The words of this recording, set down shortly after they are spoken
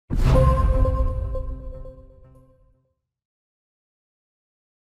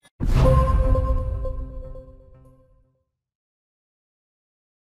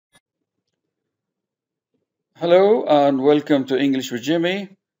Hello and welcome to English with Jimmy.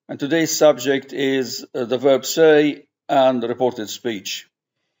 And today's subject is the verb say and reported speech.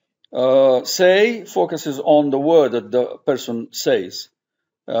 Say focuses on the word that the person says.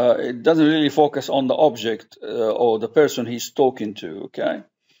 It doesn't really focus on the object or the person he's talking to. Okay,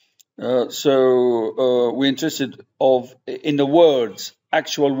 so we're interested in the words,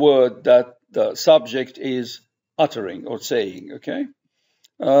 actual word that the subject is uttering or saying. Okay.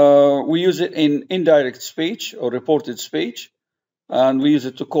 We use it in indirect speech or reported speech, and we use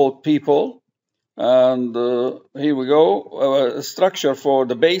it to call people. And here we go. A structure for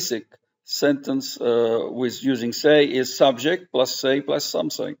the basic sentence with using say is subject plus say plus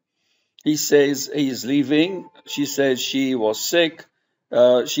something. He says he is leaving. She says she was sick.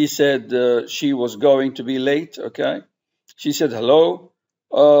 She said she was going to be late. Okay. She said hello.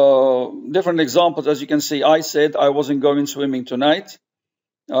 Different examples, as you can see. I said I wasn't going swimming tonight.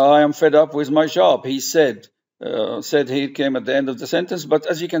 I am fed up with my job, he said. Said here came at the end of the sentence. But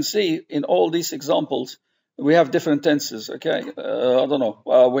as you can see, in all these examples, we have different tenses, okay? I don't know.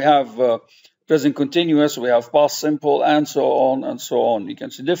 We have present continuous, we have past simple, and so on and so on. You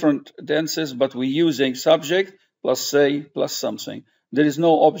can see different tenses, but we're using subject plus say plus something. There is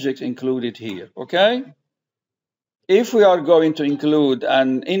no object included here, okay? If we are going to include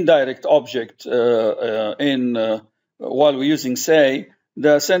an indirect object while we're using say,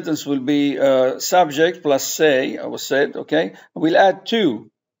 the sentence will be subject plus say, I was said, okay? We'll add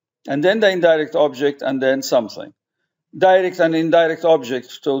to, and then the indirect object, and then something. Direct and indirect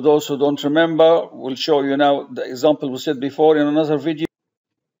objects, to those who don't remember, we'll show you now the example we said before in another video.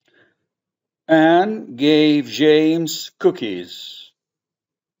 Anne gave James cookies.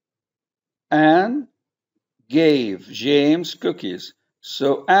 Anne gave James cookies.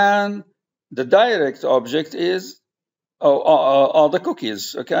 So Anne, the direct object is are the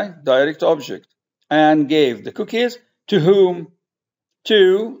cookies, okay? Direct object. And gave the cookies to whom?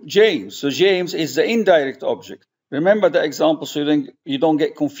 To James. So James is the indirect object. Remember the example so you don't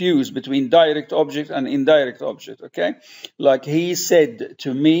get confused between direct object and indirect object, okay? Like he said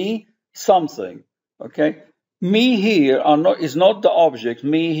to me something, okay? Me here is not the object.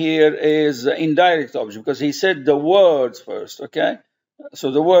 Me here is the indirect object because he said the words first, okay? So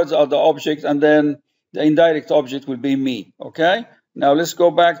the words are the object, and then the indirect object will be me, okay? Now let's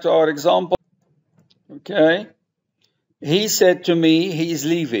go back to our example, okay? He said to me he's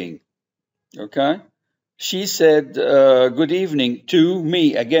leaving, okay? She said good evening to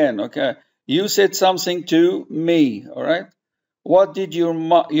me again, okay? You said something to me, all right? What did your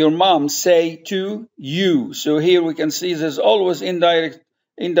mom say to you? So here we can see there's always indirect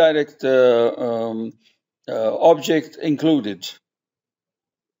object included.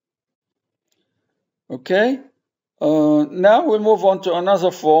 Okay, now we'll move on to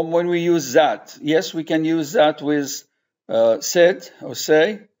another form when we use that. Yes, we can use that with said or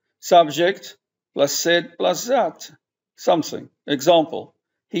say, subject plus said plus that, something. Example,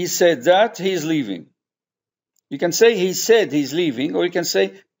 he said that he's leaving. You can say he said he's leaving, or you can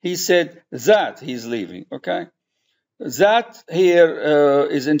say he said that he's leaving, okay? That here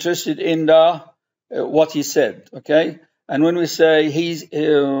is interested in the what he said, okay? And when we say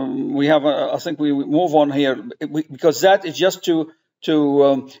we have, I think we move on here because that is just to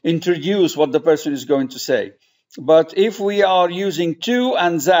introduce what the person is going to say. But if we are using to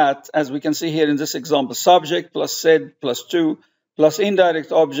and that, as we can see here in this example, subject plus said plus to plus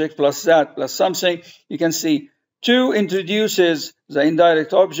indirect object plus that plus something, you can see to introduces the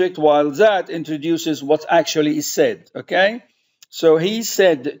indirect object while that introduces what actually is said, okay? So he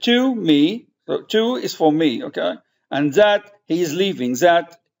said to me, so to is for me, okay? And that he is leaving,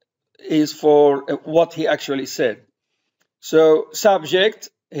 that is for what he actually said. So subject,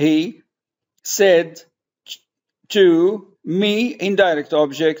 he said to me, indirect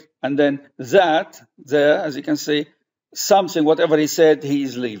object, and then that, there, as you can see, something, whatever he said, he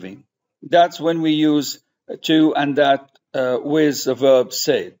is leaving. That's when we use to and that with the verb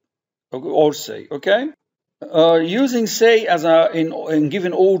say or say, okay? Using say as in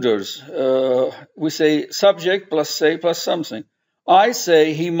giving orders, we say subject plus say plus something. I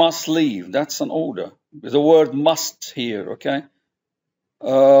say he must leave. That's an order. The word must here, okay?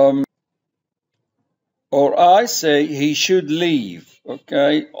 Or I say he should leave,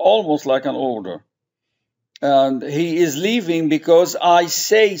 okay? Almost like an order. And he is leaving because I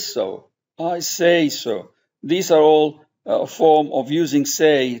say so. I say so. These are all a form of using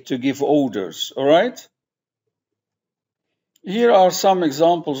say to give orders, all right? Here are some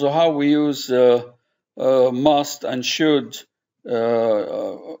examples of how we use must and should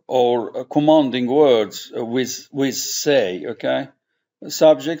or commanding words with say, okay?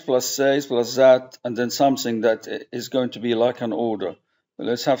 Subject plus says plus that, and then something that is going to be like an order.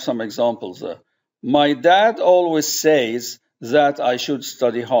 Let's have some examples there. My dad always says that I should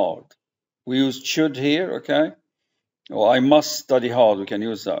study hard. We use should here, okay? Or I must study hard, we can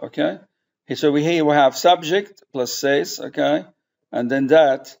use that, okay? So here we have subject plus says, okay? And then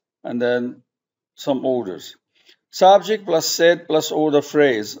that, and then some orders. Subject plus said plus order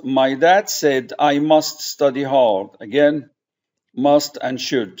phrase. My dad said I must study hard. Again, must and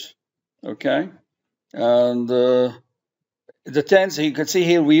should, okay? And the tense, you can see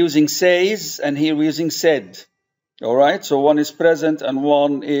here we're using says and here we're using said. All right, so one is present and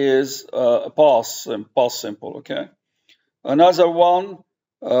one is past simple, okay? Another one,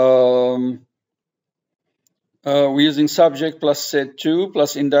 we're using subject plus said to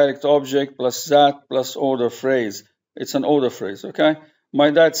plus indirect object plus that plus order phrase. It's an order phrase, okay? My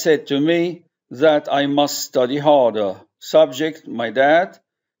dad said to me that I must study harder. Subject, my dad,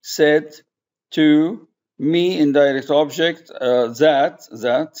 said to me, indirect object,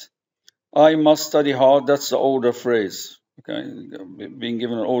 that I must study hard. That's the order phrase. Okay, being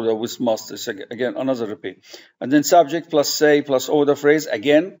given an order with must is again another repeat. And then subject plus say plus order phrase.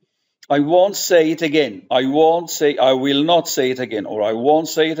 Again, I won't say it again. I will not say it again, or I won't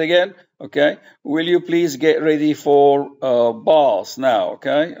say it again. Okay, will you please get ready for bath now?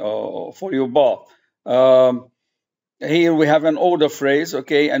 Okay, for your bath. Here we have an order phrase,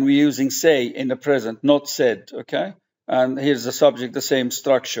 okay, and we're using say in the present, not said, okay? And here's the subject, the same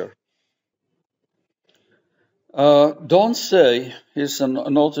structure. Don't say, here's a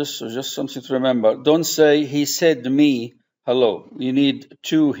notice, just something to remember. Don't say, he said me hello. You need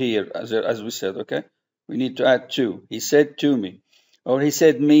to here, as we said, okay? We need to add to. He said to me. Or he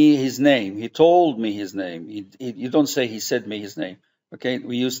said me his name. He told me his name. You don't say he said me his name, okay?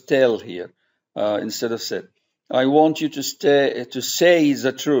 We use tell here instead of said. I want you to say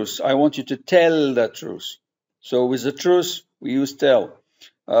the truth. I want you to tell the truth. So with the truth, we use tell.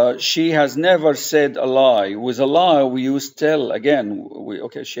 She has never said a lie. With a lie, we use tell again.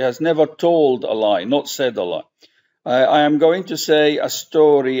 She has never told a lie, not said a lie. I am going to say a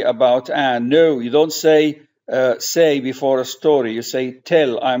story about Anne. No, you don't say before a story. You say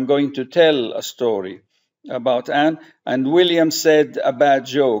tell. I'm going to tell a story about Anne. And William said a bad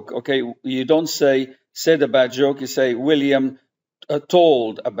joke. Okay, you don't say said a bad joke. You say William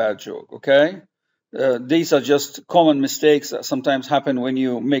told a bad joke. Okay. These are just common mistakes that sometimes happen when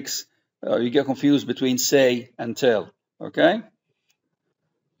you mix, you get confused between say and tell, okay?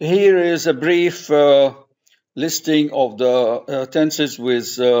 Here is a brief listing of the tenses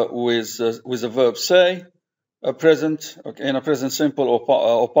with the verb say, a present, okay, in a present simple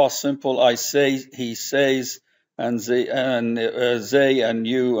or past simple. I say, he says, and they and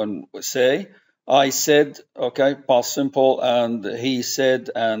you and say. I said, okay, past simple, and he said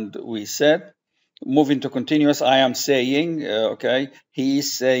and we said. Moving to continuous, I am saying, okay, he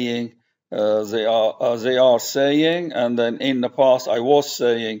is saying, they are saying, and then in the past, I was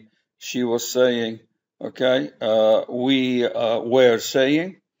saying, she was saying, okay, we were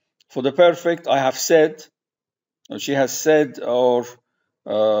saying. For the perfect, I have said, she has said, or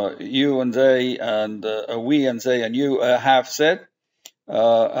you and they, and we and they and you have said.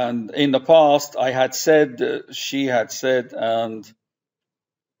 And in the past, I had said, she had said, and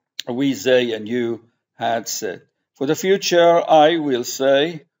we, they, and you had said. For the future, I will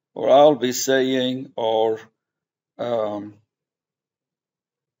say, or I'll be saying, or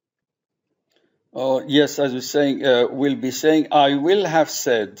yes, as we're saying, will be saying, I will have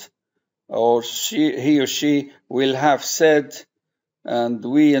said, or he or she will have said, and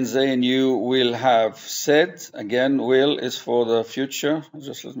we and they and you will have said. Again, will is for the future.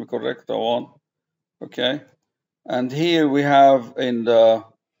 Just let me correct that one. Okay. And here we have in the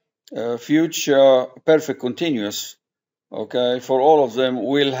future perfect continuous, okay, for all of them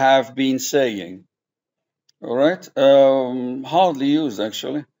will have been saying. All right, hardly used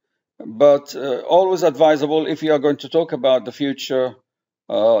actually, but always advisable if you are going to talk about the future.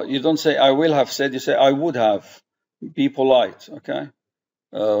 You don't say I will have said, you say I would have. Be polite, okay?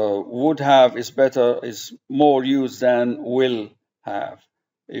 Would have is better, is more used than will have,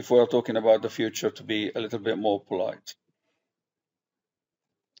 if we're talking about the future, to be a little bit more polite.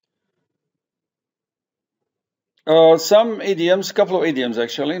 Some idioms, couple of idioms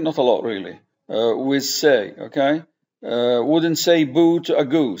actually, not a lot really, with say, okay? Wouldn't say boo to a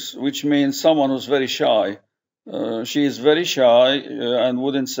goose, which means someone who's very shy. She is very shy and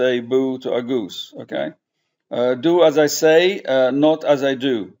wouldn't say boo to a goose, okay? Do as I say, not as I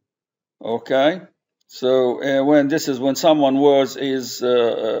do. Okay. So when someone words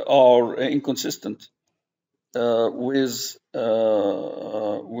are inconsistent with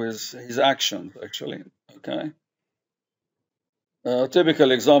his actions, actually. Okay. A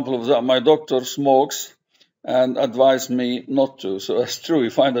typical example of that: my doctor smokes and advised me not to. So that's true. You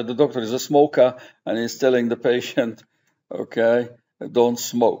find that the doctor is a smoker and he's telling the patient, okay, don't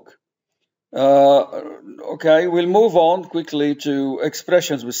smoke. Okay, we'll move on quickly to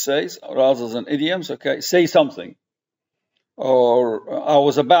expressions with says rather than idioms. Okay, say something, or I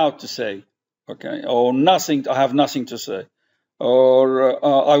was about to say, okay, or nothing, I have nothing to say, or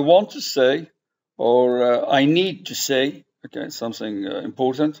I want to say, or I need to say, okay, something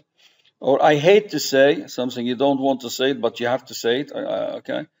important, or I hate to say, something you don't want to say but you have to say it,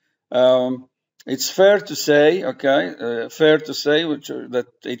 okay. It's fair to say, okay, fair to say that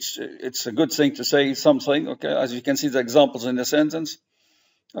it's a good thing to say something, okay, as you can see the examples in the sentence.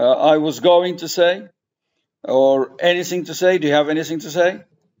 I was going to say, or anything to say. Do you have anything to say?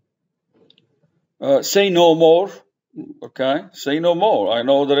 Say no more, okay, say no more. I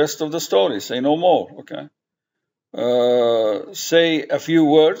know the rest of the story, say no more, okay. Say a few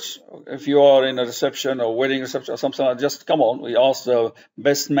words. If you are in a reception or wedding reception or something, just come on. We ask the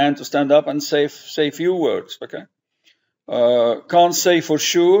best man to stand up and say few words. Okay. Can't say for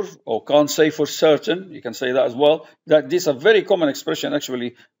sure or can't say for certain. You can say that as well. That these are very common expression.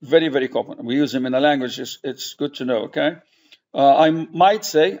 Actually, very, very common. We use them in a language. It's good to know. Okay. I might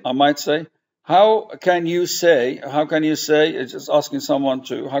say. How can you say? It's just asking someone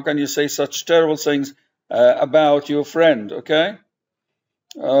to. How can you say such terrible things about your friend? Okay.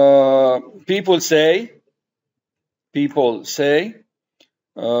 People say.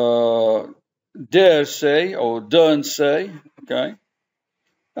 Dare say or don't say. Okay.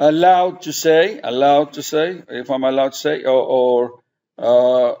 Allowed to say. If I'm allowed to say, or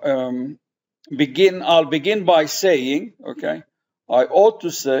begin. I'll begin by saying. Okay. I ought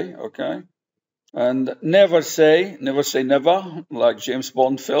to say. Okay. And never say never, like James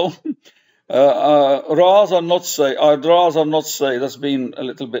Bond film. Rather not say, I'd rather not say. That's been a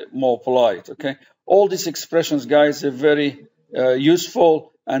little bit more polite, okay? All these expressions, guys, are very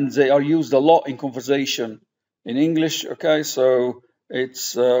useful, and they are used a lot in conversation in English, okay? So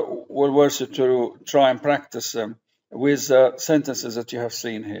it's well worth it to try and practice them with sentences that you have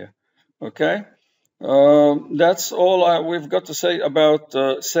seen here, okay? That's all we've got to say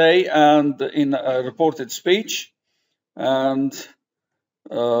about say and in a reported speech. And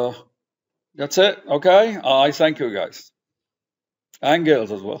that's it. Okay. I thank you guys and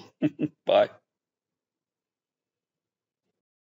girls as well. Bye.